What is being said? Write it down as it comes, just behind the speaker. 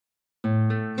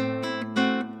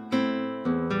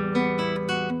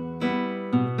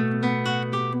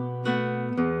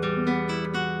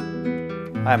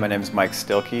Hi, my name is Mike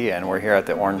Stilkey, and we're here at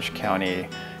the Orange County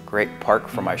Great Park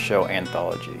for my show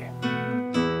Anthology.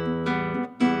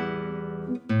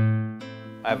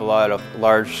 I have a lot of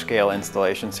large-scale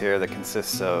installations here that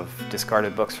consist of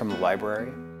discarded books from the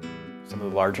library. Some of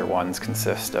the larger ones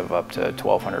consist of up to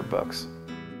 1,200 books.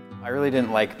 I really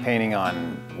didn't like painting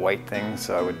on white things,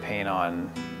 so I would paint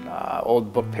on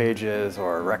old book pages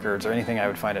or records or anything I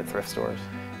would find at thrift stores.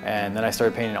 And then I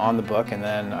started painting on the book, and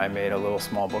then I made a little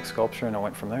small book sculpture, and I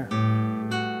went from there.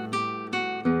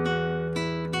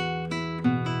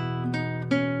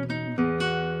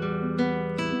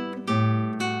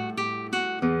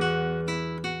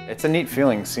 It's a neat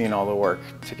feeling seeing all the work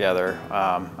together.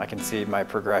 I can see my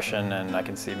progression and I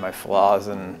can see my flaws,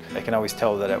 and I can always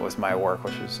tell that it was my work,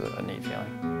 which is a neat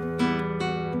feeling.